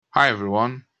Hi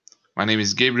everyone, my name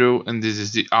is Gabriel and this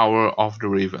is the Hour of the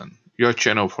Raven, your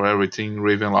channel for everything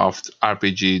Ravenloft,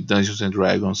 RPG, Dungeons and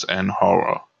Dragons, and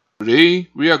horror. Today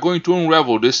we are going to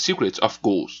unravel the secrets of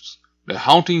ghosts, the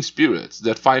haunting spirits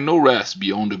that find no rest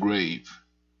beyond the grave.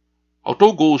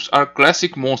 Although ghosts are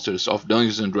classic monsters of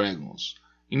Dungeons and Dragons,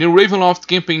 in a Ravenloft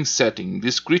campaign setting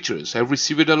these creatures have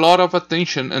received a lot of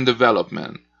attention and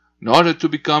development in order to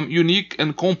become unique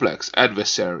and complex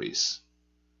adversaries.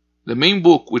 The main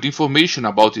book with information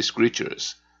about these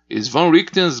creatures is Van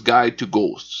Richten's Guide to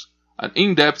Ghosts, an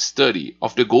in-depth study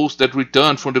of the ghosts that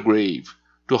return from the grave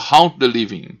to haunt the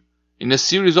living, in a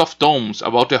series of tomes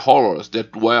about the horrors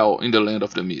that dwell in the Land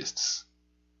of the Mists.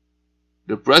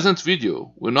 The present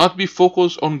video will not be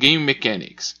focused on game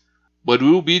mechanics, but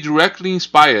will be directly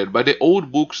inspired by the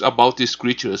old books about these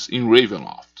creatures in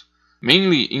Ravenloft,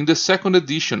 mainly in the second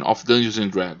edition of Dungeons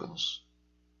and Dragons.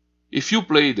 If you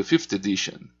play the 5th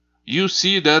edition, you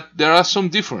see that there are some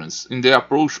differences in the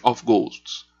approach of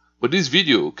ghosts, but this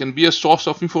video can be a source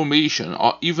of information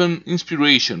or even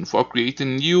inspiration for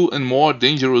creating new and more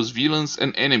dangerous villains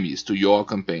and enemies to your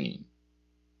campaign.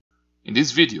 In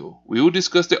this video, we will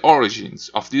discuss the origins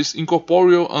of this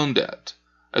incorporeal undead,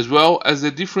 as well as the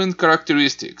different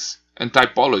characteristics and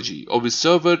typology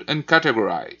observed and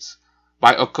categorized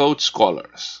by occult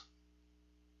scholars.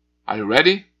 Are you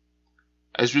ready?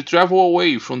 As we travel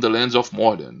away from the lands of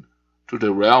Morden to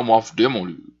the realm of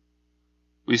Demolu,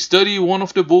 we study one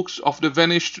of the books of the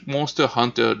vanished monster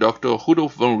hunter Dr.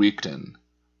 Rudolf Van Richten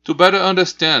to better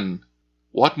understand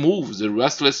what moves the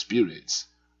restless spirits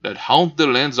that haunt the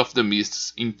lands of the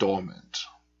mists in torment.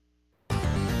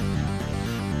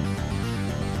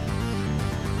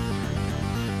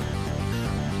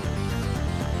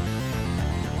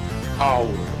 Hour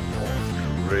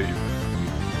of the Raven.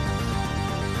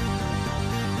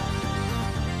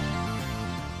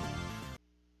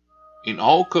 In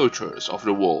all cultures of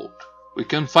the world, we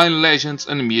can find legends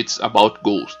and myths about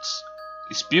ghosts,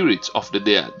 spirits of the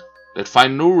dead that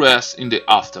find no rest in the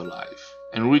afterlife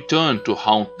and return to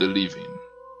haunt the living.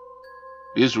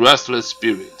 These restless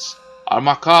spirits are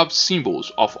macabre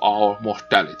symbols of our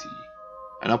mortality,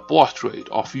 and a portrait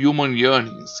of human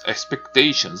yearnings,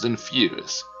 expectations and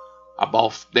fears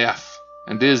about death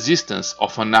and the existence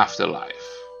of an afterlife.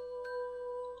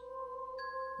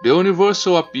 The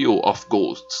universal appeal of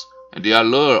ghosts and the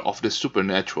allure of the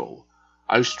supernatural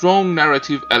are strong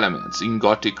narrative elements in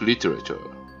Gothic literature,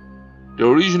 the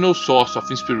original source of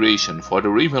inspiration for the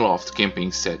Ravenloft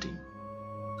campaign setting.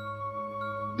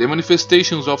 The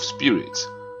manifestations of spirits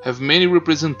have many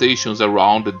representations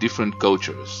around the different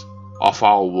cultures of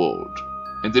our world,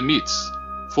 and the myths,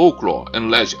 folklore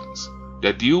and legends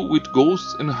that deal with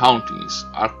ghosts and hauntings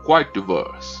are quite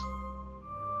diverse.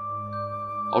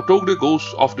 Although the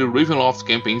ghosts of the Ravenloft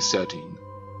campaign setting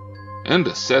and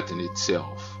the setting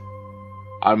itself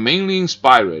are mainly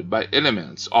inspired by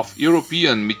elements of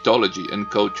European mythology and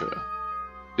culture,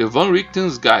 the Van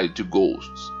Richten's Guide to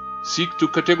Ghosts seek to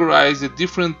categorize the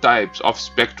different types of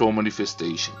spectral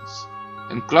manifestations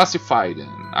and classify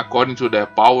them according to their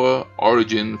power,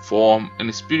 origin, form,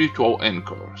 and spiritual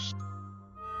anchors.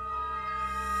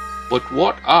 But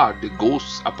what are the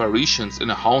ghosts, apparitions,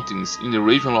 and hauntings in the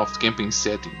Ravenloft campaign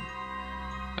setting?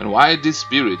 And why these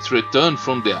spirits return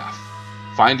from death,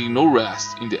 finding no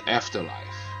rest in the afterlife?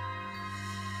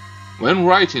 When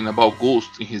writing about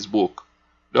ghosts in his book,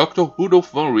 Dr.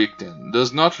 Rudolf Van Richten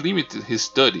does not limit his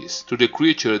studies to the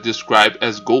creature described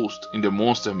as ghost in the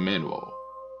Monster Manual,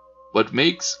 but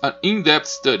makes an in-depth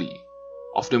study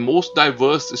of the most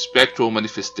diverse spectral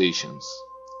manifestations.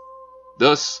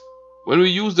 Thus, when we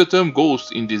use the term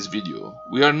ghost in this video,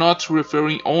 we are not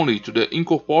referring only to the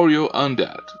incorporeal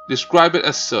undead described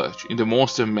as such in the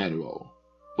Monster Manual,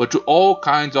 but to all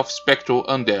kinds of spectral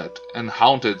undead and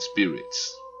haunted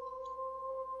spirits.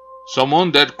 Some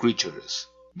undead creatures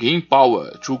gain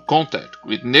power through contact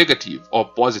with negative or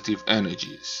positive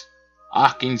energies,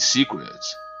 arcane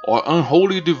secrets, or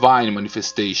unholy divine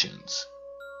manifestations,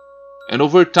 and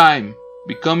over time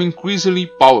become increasingly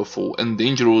powerful and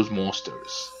dangerous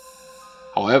monsters.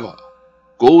 However,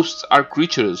 ghosts are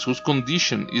creatures whose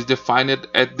condition is defined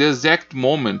at the exact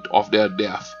moment of their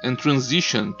death and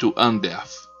transition to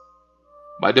undeath,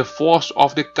 by the force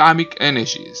of the karmic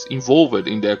energies involved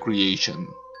in their creation.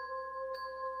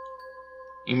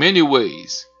 In many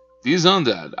ways, these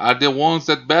undead are the ones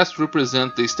that best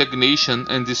represent the stagnation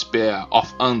and despair of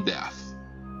undeath,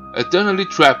 eternally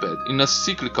trapped in a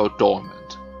cyclical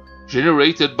torment,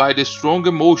 generated by the strong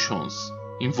emotions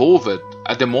involved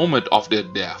at the moment of their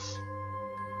death.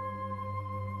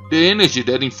 The energy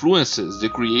that influences the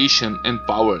creation and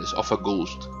powers of a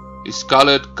ghost is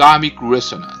called karmic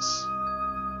resonance.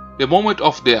 The moment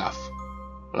of death,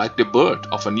 like the birth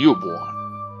of a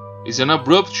newborn, is an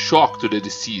abrupt shock to the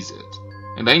deceased,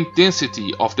 and the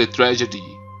intensity of the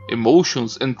tragedy,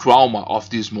 emotions and trauma of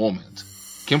this moment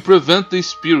can prevent the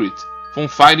spirit from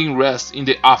finding rest in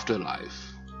the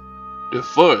afterlife. The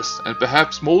first and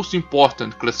perhaps most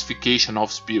important classification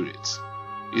of spirits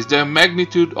is their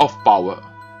magnitude of power,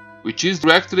 which is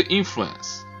directly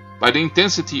influenced by the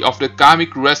intensity of the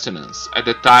karmic resonance at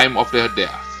the time of their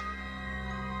death.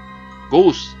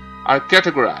 Ghosts are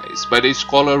categorized by the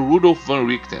scholar Rudolf van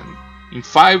Richten in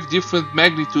 5 different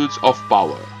magnitudes of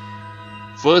power.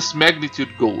 First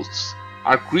magnitude ghosts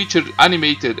are creatures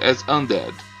animated as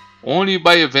undead only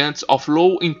by events of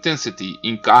low intensity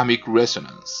in karmic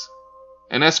resonance,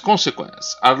 and as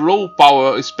consequence are low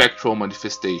power spectral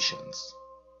manifestations.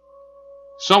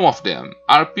 Some of them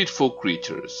are pitiful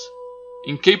creatures,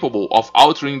 incapable of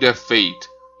altering their fate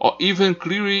or even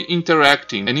clearly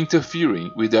interacting and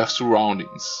interfering with their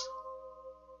surroundings.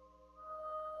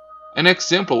 An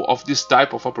example of this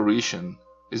type of apparition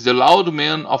is the Loud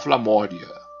Man of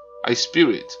Lamordia, a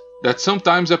spirit that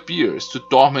sometimes appears to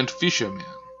torment fishermen.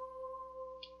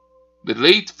 The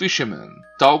late fisherman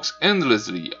talks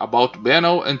endlessly about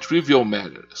banal and trivial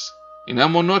matters in a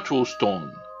monotonous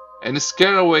tone and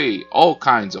scare away all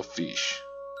kinds of fish.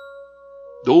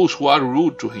 Those who are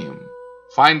rude to him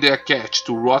find their catch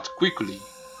to rot quickly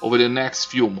over the next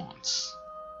few months.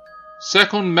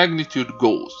 Second magnitude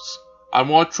ghosts are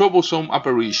more troublesome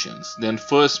apparitions than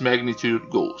first magnitude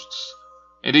ghosts,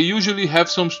 and they usually have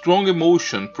some strong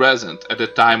emotion present at the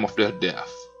time of their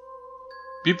death.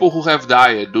 People who have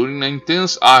died during an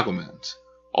intense argument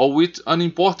or with an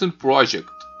important project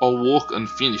or work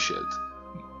unfinished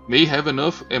may have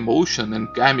enough emotion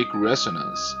and karmic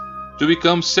resonance to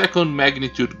become second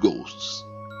magnitude ghosts.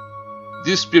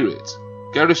 These spirits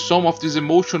carry some of this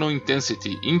emotional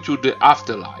intensity into the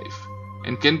afterlife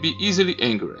and can be easily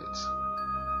angered.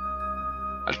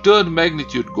 A third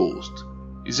magnitude ghost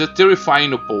is a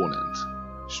terrifying opponent,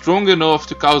 strong enough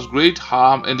to cause great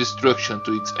harm and destruction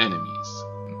to its enemies,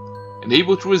 and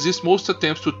able to resist most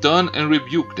attempts to turn and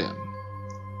rebuke them.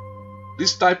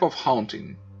 This type of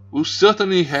haunting will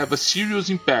certainly have a serious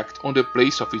impact on the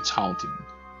place of its haunting,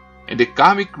 and the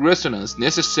karmic resonance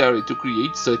necessary to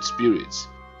create such spirits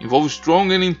involves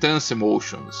strong and intense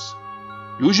emotions,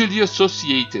 usually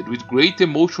associated with great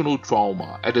emotional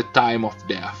trauma at the time of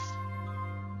death.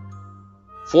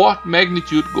 Fourth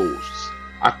magnitude ghosts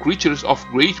are creatures of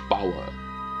great power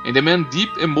and demand deep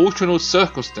emotional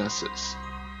circumstances,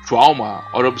 trauma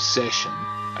or obsession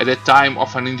at the time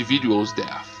of an individual's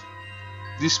death.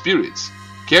 These spirits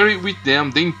carry with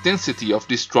them the intensity of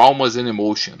these traumas and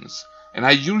emotions, and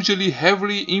are usually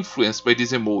heavily influenced by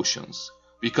these emotions,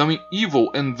 becoming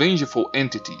evil and vengeful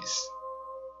entities.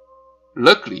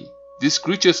 Luckily, these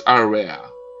creatures are rare,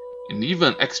 and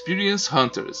even experienced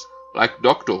hunters like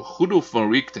Dr. Rudolf van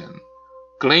Richten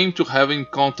claim to have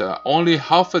encountered only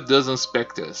half a dozen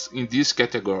specters in this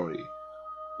category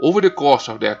over the course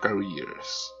of their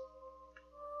careers.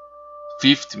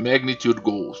 Fifth magnitude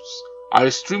ghosts are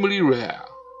extremely rare,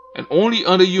 and only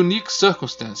under unique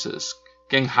circumstances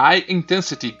can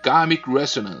high-intensity karmic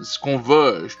resonance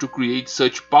converge to create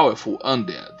such powerful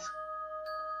undead.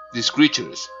 These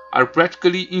creatures are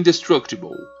practically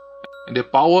indestructible, and the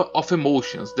power of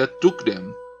emotions that took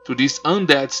them to this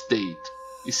undead state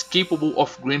is capable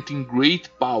of granting great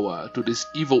power to these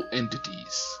evil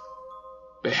entities.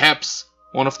 Perhaps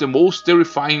one of the most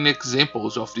terrifying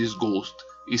examples of this ghost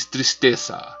is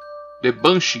Tristeza, the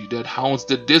banshee that haunts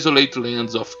the desolate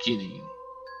lands of Kinin.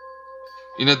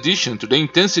 In addition to the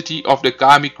intensity of the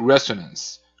karmic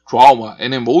resonance, trauma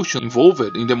and emotion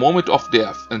involved in the moment of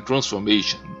death and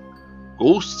transformation,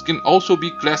 ghosts can also be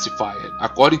classified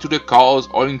according to the cause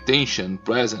or intention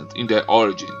present in their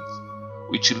origins,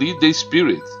 which lead the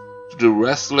spirit to the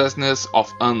restlessness of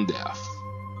undeath.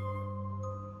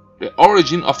 The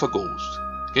origin of a ghost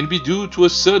can be due to a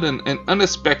sudden and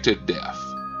unexpected death,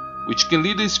 which can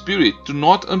lead the spirit to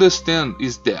not understand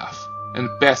its death and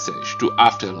passage to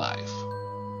afterlife.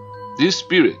 These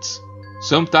spirits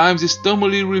sometimes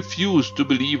stubbornly refuse to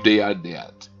believe they are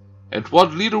dead, and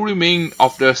what little remains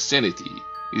of their sanity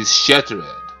is shattered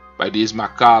by this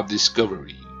macabre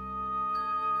discovery.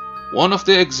 One of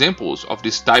the examples of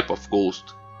this type of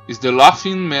ghost is the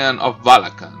Laughing Man of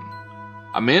Valakan,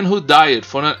 a man who died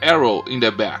from an arrow in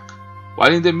the back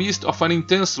while in the midst of an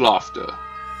intense laughter.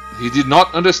 He did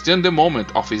not understand the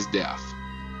moment of his death,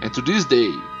 and to this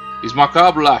day his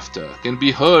macabre laughter can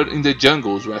be heard in the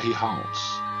jungles where he haunts.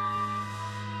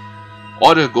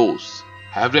 Other ghosts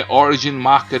have their origin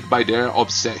marked by their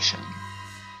obsession.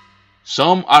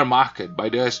 Some are marked by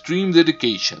their extreme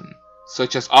dedication,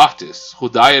 such as artists who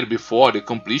died before the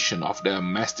completion of their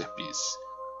masterpiece,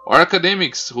 or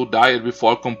academics who died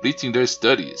before completing their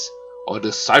studies or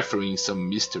deciphering some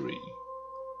mystery.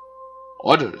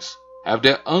 Others have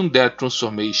their undead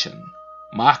transformation,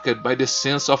 marked by the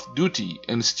sense of duty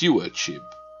and stewardship,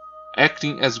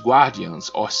 acting as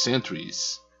guardians or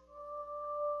sentries.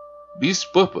 This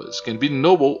purpose can be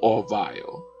noble or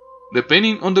vile,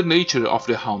 depending on the nature of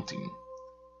the haunting.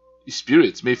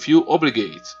 Spirits may feel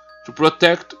obligated to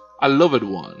protect a loved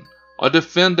one or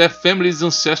defend their family's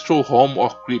ancestral home or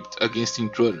crypt against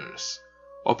intruders,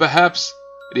 or perhaps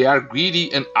they are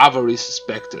greedy and avaricious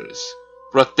specters,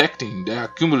 protecting their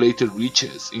accumulated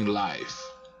riches in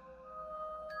life.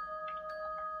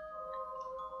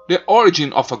 The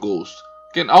origin of a ghost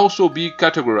can also be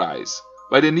categorized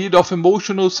by the need of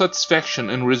emotional satisfaction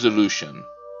and resolution,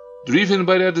 driven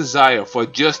by their desire for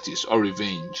justice or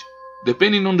revenge,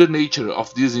 depending on the nature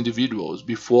of these individuals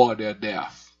before their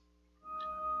death.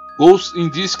 Ghosts in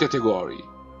this category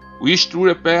wish to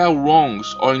repair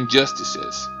wrongs or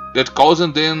injustices that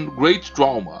caused them great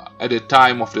trauma at the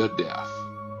time of their death.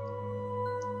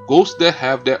 Ghosts that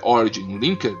have their origin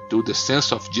linked to the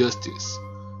sense of justice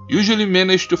usually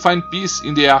manage to find peace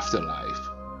in the afterlife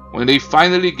when they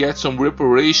finally get some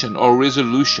reparation or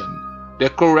resolution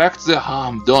that corrects the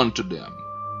harm done to them,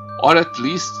 or at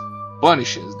least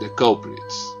punishes the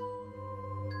culprits.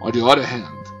 On the other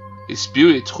hand,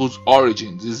 spirits whose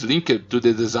origin is linked to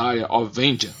the desire of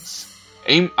vengeance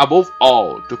aim above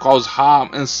all to cause harm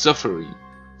and suffering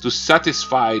to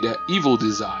satisfy their evil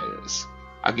desires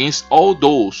against all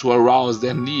those who arouse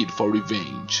their need for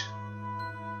revenge.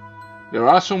 There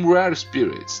are some rare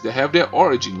spirits that have their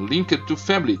origin linked to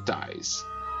family ties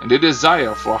and the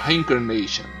desire for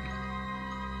reincarnation.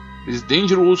 These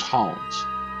dangerous haunts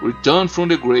return from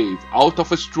the grave out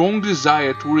of a strong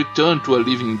desire to return to a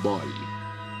living body,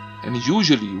 and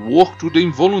usually work to the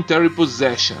involuntary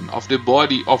possession of the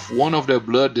body of one of their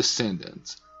blood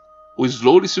descendants, who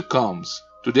slowly succumbs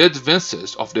to the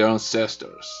advances of their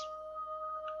ancestors.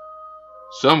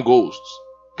 Some ghosts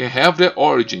can have their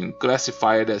origin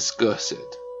classified as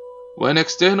cursed, when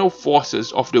external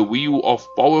forces of the will of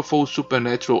powerful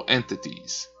supernatural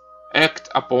entities act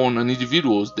upon an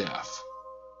individual's death,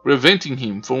 preventing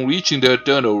him from reaching the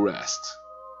eternal rest.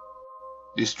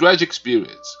 These tragic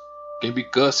spirits can be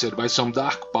cursed by some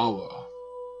dark power,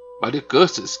 by the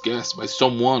curses cast by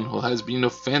someone who has been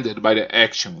offended by their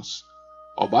actions,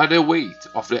 or by the weight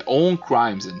of their own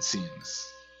crimes and sins.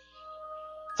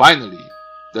 Finally,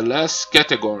 the last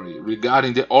category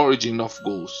regarding the origin of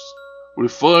ghosts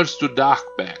refers to dark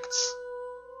pacts.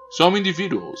 Some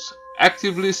individuals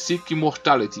actively seek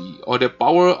immortality or the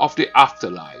power of the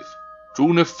afterlife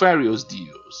through nefarious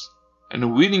deals,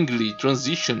 and willingly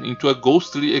transition into a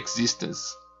ghostly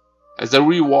existence as a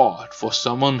reward for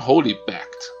some unholy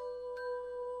pact.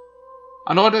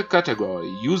 Another category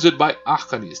used by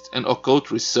arcanists and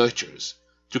occult researchers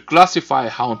to classify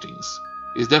hauntings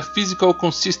is their physical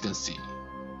consistency.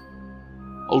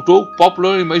 Although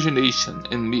popular imagination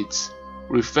and myths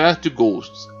refer to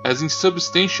ghosts as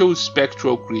insubstantial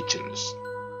spectral creatures,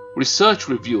 research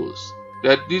reveals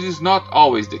that this is not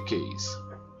always the case.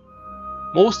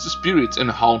 Most spirits and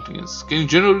hauntings can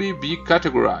generally be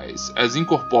categorized as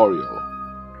incorporeal.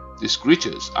 These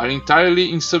creatures are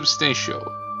entirely insubstantial,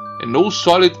 and no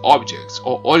solid objects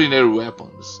or ordinary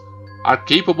weapons are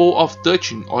capable of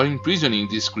touching or imprisoning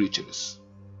these creatures.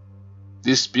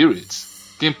 These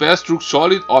spirits can pass through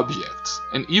solid objects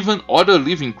and even other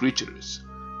living creatures,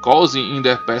 causing in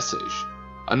their passage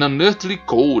an unearthly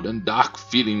cold and dark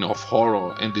feeling of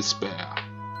horror and despair.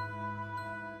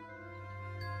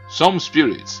 Some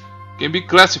spirits can be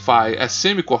classified as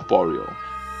semi-corporeal.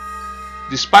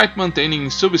 Despite maintaining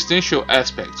insubstantial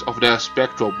aspects of their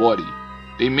spectral body,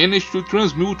 they manage to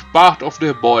transmute part of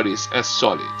their bodies as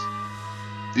solid.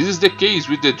 This is the case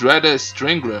with the dreaded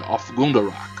Strangler of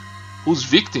Gundarak, whose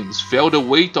victims felt the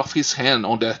weight of his hand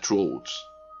on their throats.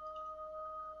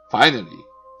 Finally,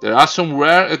 there are some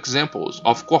rare examples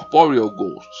of corporeal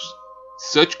ghosts.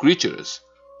 Such creatures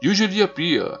usually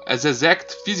appear as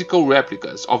exact physical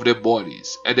replicas of their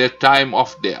bodies at their time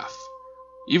of death,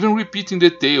 even repeating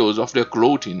details of their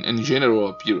clothing and general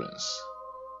appearance.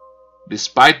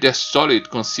 Despite their solid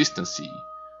consistency,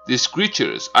 these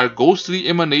creatures are ghostly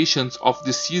emanations of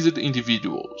deceased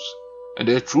individuals, and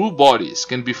their true bodies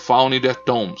can be found in their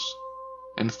tombs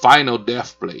and final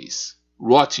death place,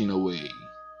 rotting away.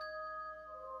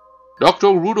 Dr.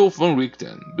 Rudolf van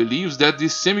Richten believes that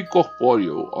these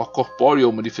semi-corporeal or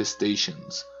corporeal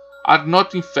manifestations are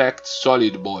not in fact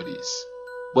solid bodies.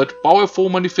 but powerful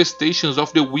manifestations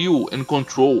of the will and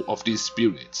control of these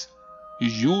spirits, who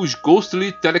use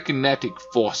ghostly telekinetic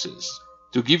forces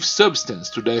to give substance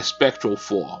to their spectral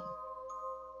form.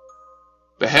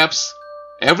 Perhaps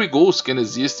every ghost can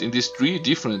exist in these three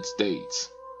different states,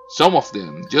 some of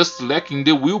them just lacking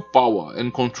the willpower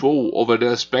and control over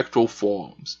their spectral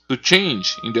forms to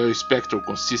change in their spectral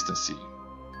consistency.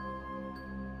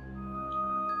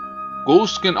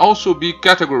 Ghosts can also be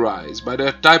categorized by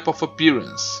their type of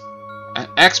appearance, and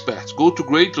experts go to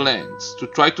great lengths to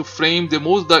try to frame the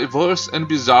most diverse and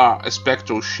bizarre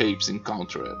spectral shapes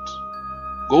encountered.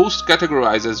 Ghosts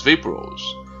categorized as vaporous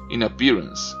in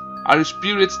appearance are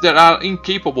spirits that are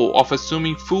incapable of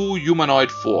assuming full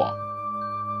humanoid form.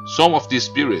 Some of these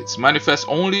spirits manifest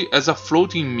only as a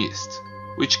floating mist,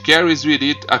 which carries with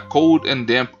it a cold and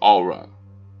damp aura.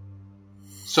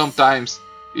 Sometimes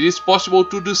it is possible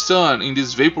to discern in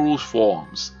these vaporous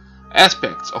forms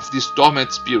aspects of these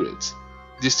dormant spirits,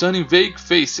 discerning vague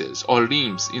faces or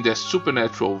limbs in their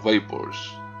supernatural vapors.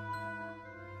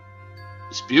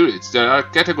 Spirits that are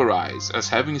categorized as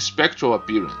having spectral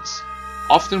appearance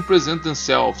often present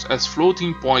themselves as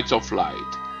floating points of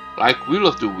light, like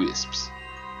will-o'-the-wisps,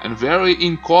 and vary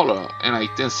in color and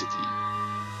intensity.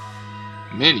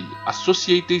 Many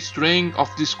associate the strength of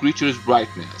these creatures'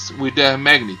 brightness with their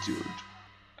magnitude,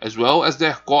 as well as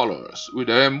their colors with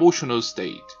their emotional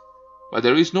state, but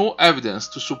there is no evidence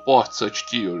to support such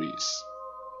theories.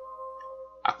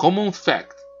 A common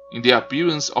fact in the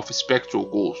appearance of spectral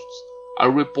ghosts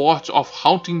are reports of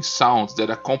haunting sounds that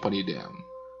accompany them,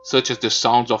 such as the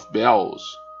sounds of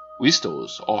bells,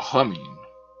 whistles, or humming.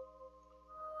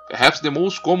 Perhaps the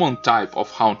most common type of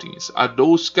hauntings are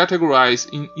those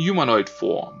categorized in humanoid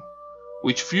form,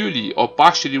 which fully or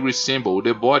partially resemble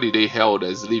the body they held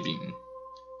as living.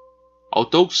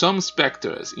 Although some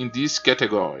specters in this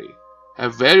category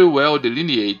have very well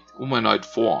delineated humanoid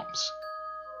forms,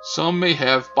 some may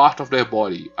have part of their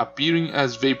body appearing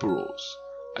as vaporous,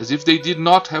 as if they did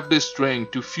not have the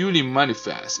strength to fully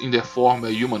manifest in their former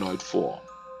humanoid form.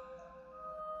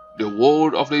 The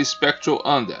world of the spectral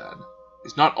undead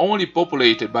is not only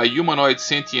populated by humanoid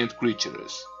sentient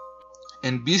creatures,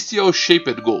 and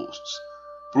bestial-shaped ghosts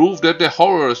prove that the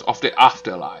horrors of the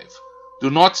afterlife do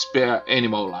not spare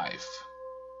animal life.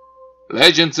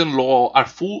 Legends and lore are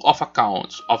full of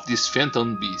accounts of these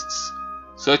phantom beasts,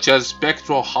 such as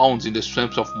spectral hounds in the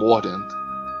swamps of Mordant,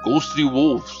 ghostly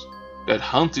wolves that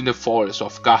hunt in the forests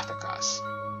of Carthagas,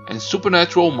 and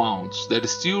supernatural mounts that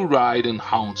still ride and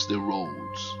haunt the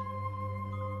roads.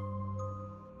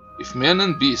 If men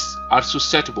and beasts are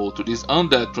susceptible to these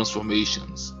undead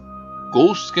transformations,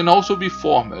 ghosts can also be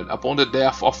formed upon the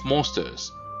death of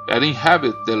monsters that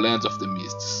inhabit the lands of the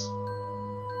mists.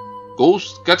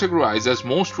 Ghosts categorized as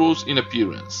monstrous in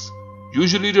appearance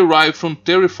usually derive from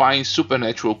terrifying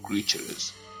supernatural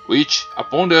creatures, which,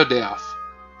 upon their death,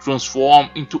 transform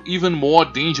into even more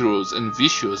dangerous and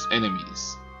vicious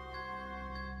enemies.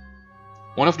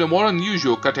 One of the more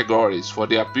unusual categories for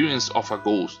the appearance of a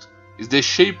ghost is the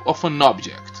shape of an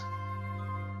object.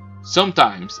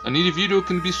 Sometimes an individual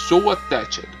can be so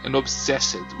attached and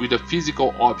obsessed with a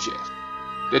physical object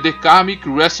that the karmic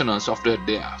resonance of their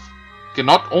death can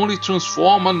not only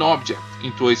transform an object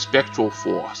into a spectral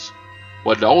force,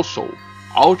 but also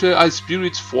alter a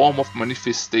spirit's form of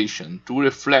manifestation to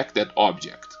reflect that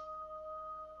object.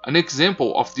 An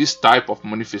example of this type of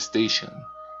manifestation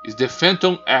is the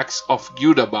Phantom Axe of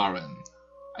Gildabaran,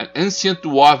 an ancient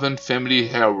dwarven family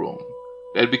heirloom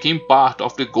that became part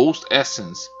of the ghost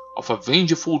essence of a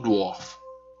vengeful dwarf,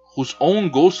 whose own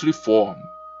ghostly form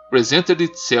presented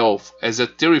itself as a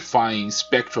terrifying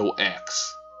spectral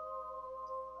axe.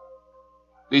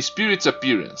 The spirit's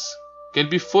appearance can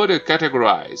be further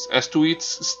categorized as to its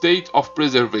state of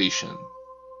preservation.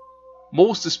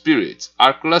 Most spirits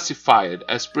are classified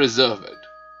as preserved,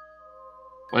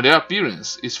 when their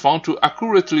appearance is found to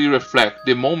accurately reflect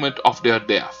the moment of their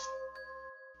death.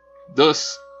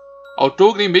 Thus,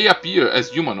 although they may appear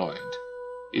as humanoid,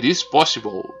 it is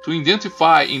possible to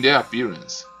identify in their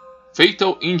appearance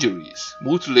fatal injuries,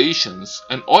 mutilations,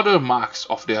 and other marks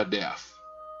of their death.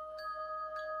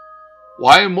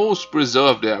 While most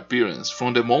preserve their appearance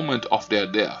from the moment of their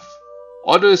death,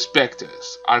 other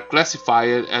specters are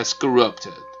classified as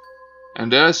corrupted,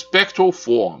 and their spectral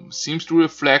form seems to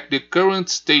reflect the current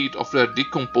state of their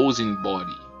decomposing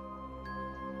body.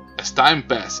 As time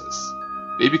passes,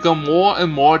 they become more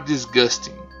and more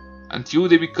disgusting until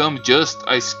they become just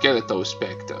a skeletal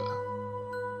specter.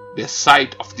 The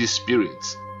sight of these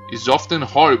spirits is often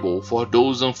horrible for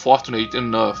those unfortunate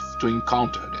enough to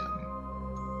encounter them.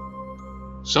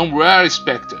 Some rare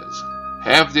specters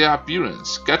have their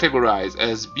appearance categorized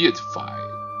as beatified.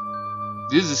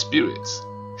 These spirits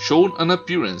showed an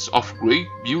appearance of great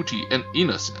beauty and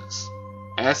innocence,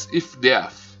 as if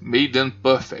death made them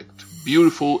perfect,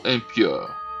 beautiful and pure.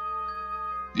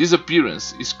 This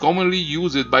appearance is commonly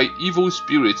used by evil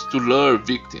spirits to lure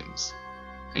victims,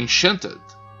 enchanted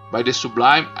by the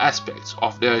sublime aspects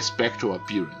of their spectral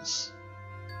appearance.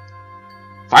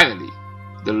 Finally,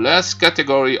 the last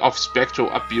category of spectral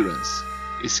appearance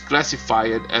is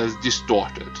classified as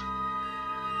distorted.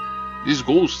 These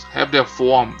ghosts have their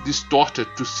form distorted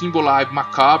to symbolize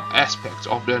macabre aspects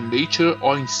of their nature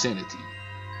or insanity,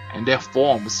 and their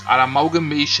forms are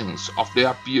amalgamations of their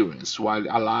appearance while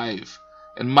alive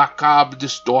and macabre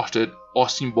distorted or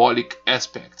symbolic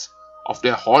aspects of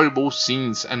their horrible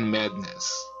sins and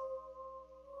madness.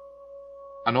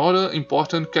 Another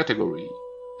important category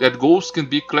that ghosts can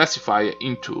be classified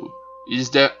into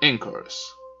is their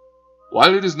anchors.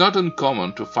 While it is not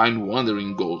uncommon to find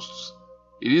wandering ghosts,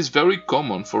 it is very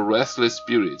common for restless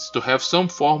spirits to have some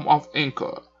form of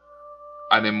anchor,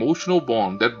 an emotional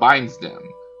bond that binds them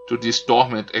to this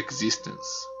torment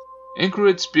existence.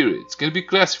 Anchored spirits can be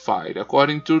classified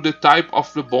according to the type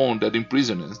of the bond that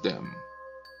imprisons them.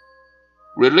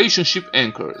 Relationship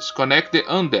anchors connect the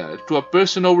undead to a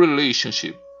personal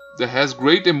relationship that has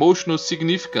great emotional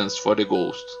significance for the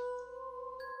ghost.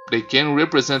 They can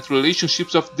represent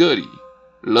relationships of duty,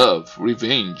 love,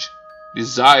 revenge,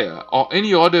 desire, or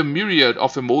any other myriad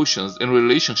of emotions and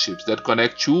relationships that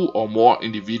connect two or more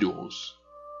individuals.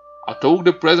 Although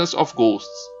the presence of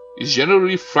ghosts is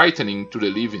generally frightening to the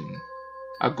living,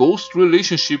 a ghost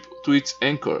relationship to its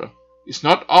anchor is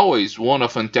not always one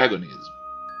of antagonism,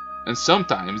 and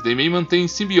sometimes they may maintain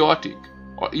symbiotic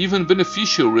or even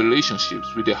beneficial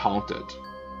relationships with the haunted.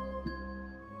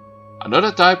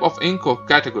 Another type of anchor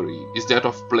category is that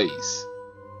of place.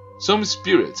 Some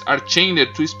spirits are chained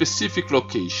to specific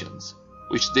locations,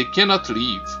 which they cannot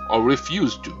leave or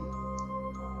refuse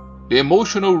to. The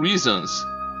emotional reasons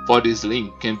for this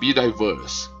link can be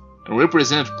diverse and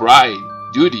represent pride,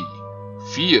 duty,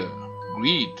 fear,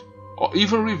 greed, or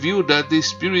even reveal that the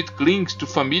spirit clings to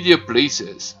familiar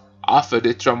places after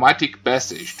the traumatic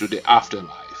passage to the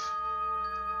afterlife.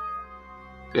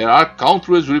 There are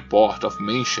countless reports of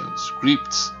mansions,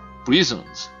 crypts,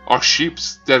 prisons, or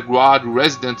ships that guard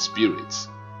resident spirits,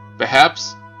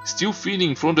 perhaps still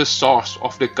feeding from the source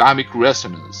of the karmic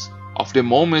resonance of the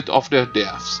moment of their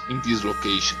deaths in these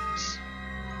locations.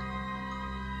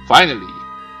 Finally,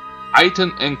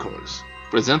 item anchors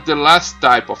present the last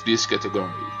type of this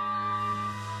category.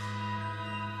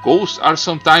 Ghosts are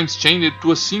sometimes chained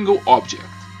to a single object,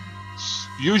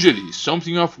 usually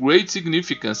something of great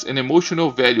significance and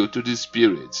emotional value to the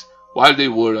spirits while they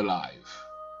were alive.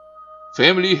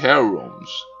 Family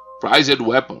heirlooms, prized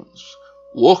weapons,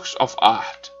 works of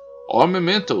art, or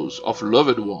mementos of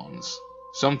loved ones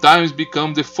sometimes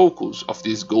become the focus of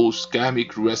this ghost's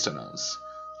karmic resonance,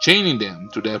 chaining them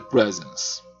to their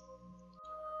presence.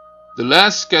 The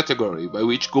last category by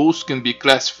which ghosts can be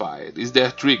classified is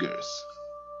their triggers.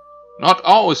 Not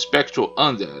all spectral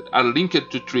undead are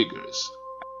linked to triggers,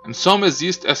 and some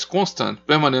exist as constant,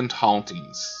 permanent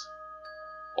hauntings.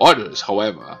 Others,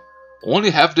 however, only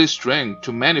have the strength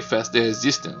to manifest their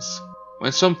existence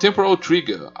when some temporal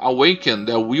trigger awakens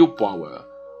their willpower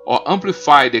or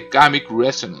amplify the karmic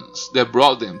resonance that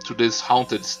brought them to this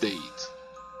haunted state.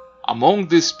 Among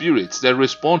the spirits that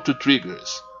respond to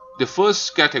triggers, the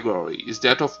first category is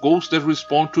that of ghosts that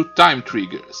respond to time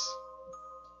triggers.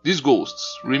 These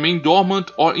ghosts remain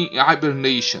dormant or in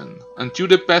hibernation until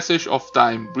the passage of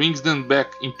time brings them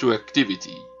back into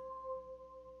activity.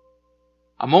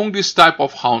 Among this type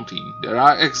of haunting, there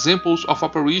are examples of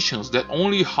apparitions that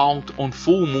only haunt on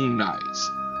full moon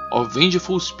nights, or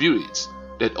vengeful spirits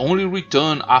that only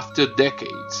return after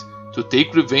decades to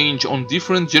take revenge on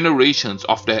different generations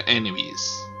of their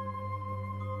enemies.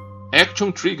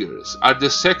 Action triggers are the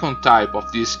second type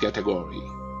of this category.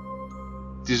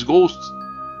 These ghosts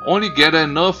only gather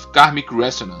enough karmic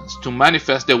resonance to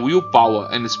manifest their willpower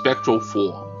and spectral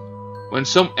form when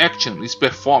some action is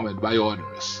performed by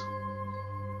others.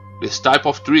 This type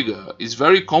of trigger is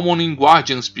very common in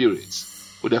guardian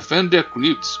spirits who defend their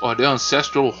crypts or the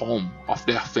ancestral home of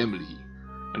their family,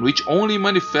 and which only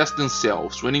manifest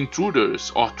themselves when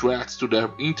intruders or threats to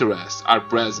their interests are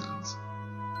present.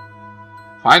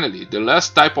 Finally, the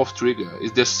last type of trigger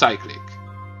is the cyclic.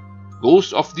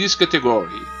 Ghosts of this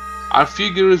category are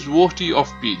figures worthy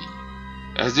of pity,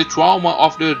 as the trauma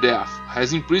of their death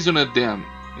has imprisoned them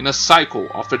in a cycle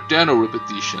of eternal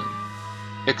repetition.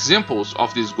 Examples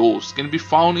of these ghosts can be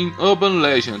found in urban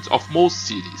legends of most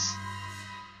cities.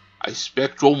 a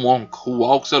spectral monk who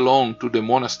walks alone to the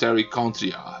monastery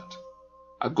courtyard,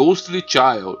 a ghostly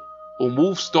child who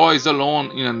moves toys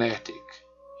alone in an attic,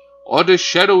 or the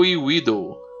shadowy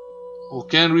widow who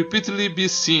can repeatedly be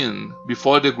seen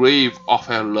before the grave of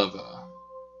her lover.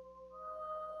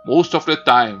 Most of the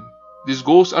time, these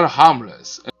ghosts are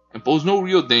harmless and pose no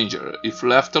real danger if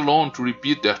left alone to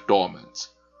repeat their torments,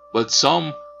 but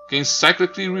some can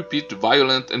cyclically repeat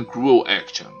violent and cruel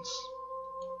actions.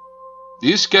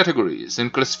 These categories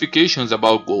and classifications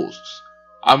about ghosts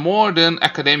are more than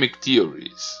academic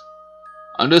theories.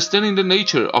 Understanding the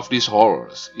nature of these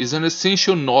horrors is an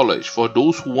essential knowledge for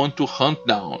those who want to hunt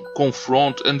down,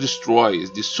 confront and destroy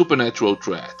these supernatural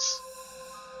threats.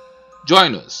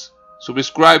 Join us,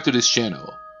 subscribe to this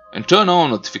channel, and turn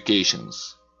on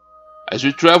notifications. As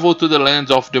we travel to the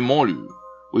lands of Demolio,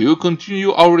 we will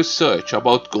continue our research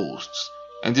about ghosts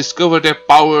and discover their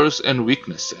powers and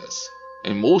weaknesses,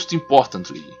 and most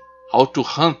importantly, how to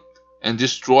hunt and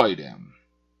destroy them.